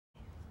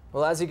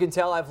Well, as you can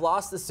tell, I've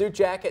lost the suit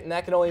jacket, and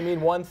that can only mean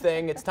one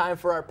thing. It's time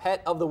for our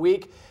pet of the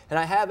week, and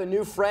I have a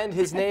new friend.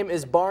 His name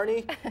is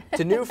Barney.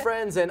 To new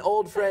friends and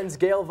old friends,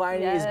 Gail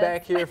Viney is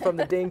back here from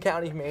the Dane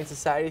County Humane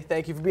Society.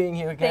 Thank you for being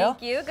here, Gail.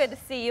 Thank you. Good to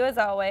see you, as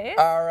always.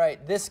 All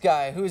right, this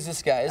guy. Who's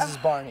this guy? This is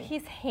Barney.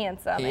 He's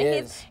handsome. He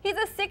is. He's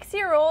a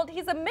 6-year-old.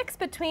 He's a mix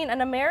between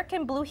an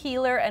American Blue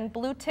Heeler and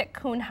Blue Tick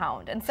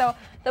Coonhound. And so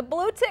the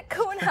Blue Tick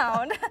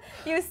Coonhound,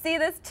 you see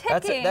this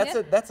ticking.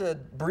 That's a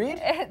breed?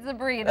 It's a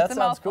breed. That it's a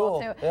sounds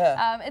mouthful, cool. too.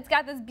 Yeah. It's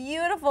got this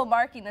beautiful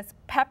marking, this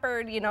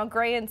peppered,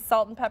 gray and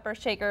salt and pepper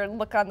shaker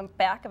look on the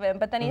back of him.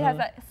 But then he has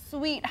that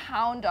sweet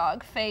hound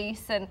dog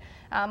face. And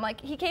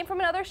like he came from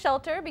another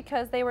shelter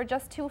because they were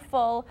just too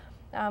full.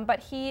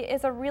 But he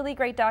is a really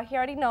great dog. He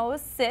already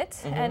knows sit,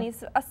 and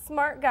he's a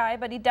smart guy,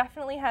 but he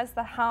definitely has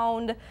the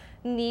hound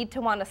need to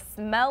want to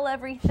smell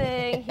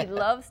everything. He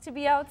loves to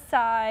be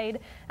outside.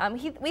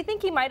 We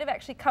think he might have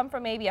actually come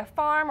from maybe a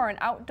farm or an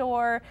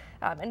outdoor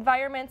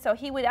environment, so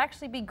he would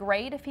actually be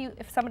great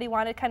if somebody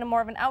wanted kind of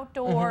more of an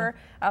outdoor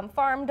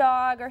farm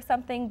dog or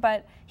something,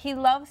 but he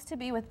loves to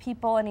be with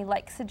people, and he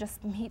likes to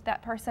just meet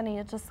that person, and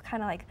he'll just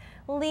kind of like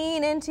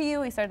lean into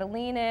you. He started to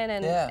lean in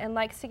and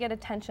likes to get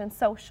attention,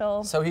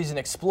 social. So he's an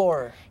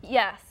explorer.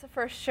 Yes,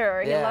 for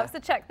sure. He loves to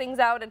check things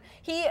out, and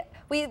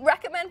we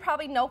recommend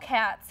probably no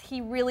cats.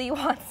 He really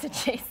wants to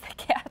chase the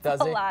cats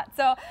a lot.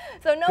 So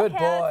no Good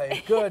cats.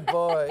 Boy. Good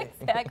boy.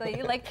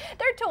 Exactly. Like,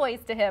 they're toys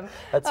to him.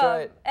 That's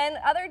right. And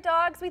other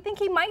dogs, we think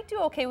he might do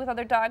okay with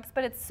other dogs,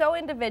 but it's so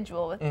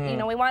individual.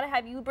 We want to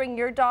have you bring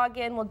your dog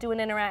in. We'll do an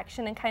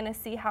interaction and kind of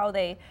see how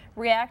they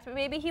react. But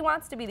maybe he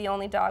wants to be the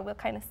only dog. We'll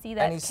kind of see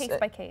that case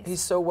by case.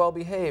 He's so well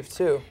behaved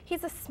too.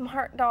 He's a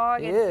smart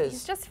dog. He is.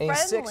 He's just and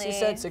friendly. He's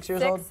 6. You said 6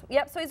 years old.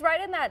 Yep. So he's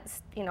right in that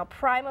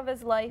prime of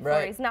his life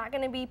where he's not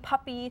going to be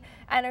puppy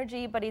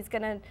energy, but he's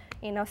going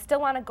to still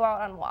want to go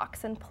out on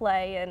walks and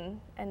play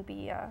and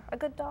be a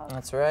good dog.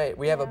 That's right.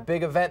 We have a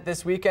big event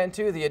this weekend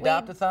too, the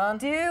Adopt-a-thon.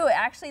 We do.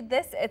 Actually,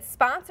 it's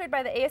sponsored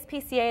by the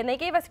ASPCA, and they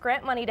gave us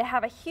grant money to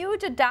have a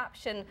huge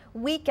adoption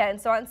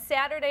weekend. So on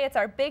Saturday, it's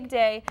our big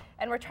day,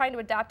 and we're trying to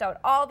adopt out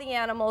all the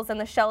animals in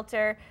the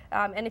shelter.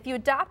 And if you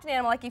adopt an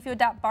animal, like if you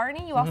adopt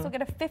Barney, you also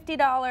get a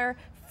 $50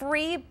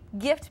 free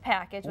gift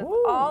package with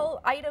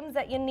all items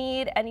that you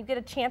need, and you get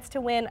a chance to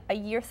win a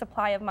year's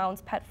supply of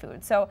Mounds pet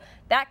food. So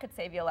that could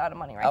save you a lot of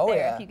money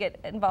there if you get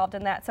involved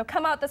in that. So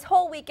come out this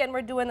whole weekend.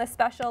 We're doing this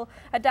special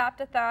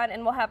Adopt-a-thon,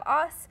 and we'll have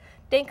us,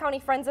 Dane County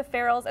Friends of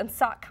Ferals, and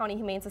Sauk County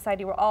Humane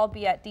Society will all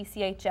be at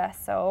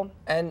DCHS. So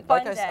and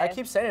like I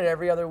keep saying it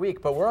every other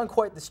week, but we're on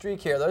quite the streak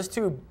here. Those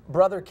two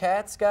brother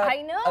cats got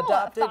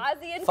adopted.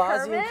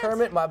 Fozzie and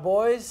Kermit, my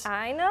boys.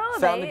 I know.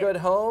 Found a good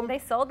home. They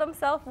sold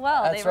themselves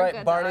well. That's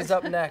right. Barney's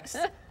up next.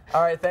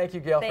 All right. Thank you,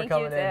 Gail, for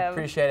coming in.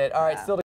 Appreciate it. All right. Still to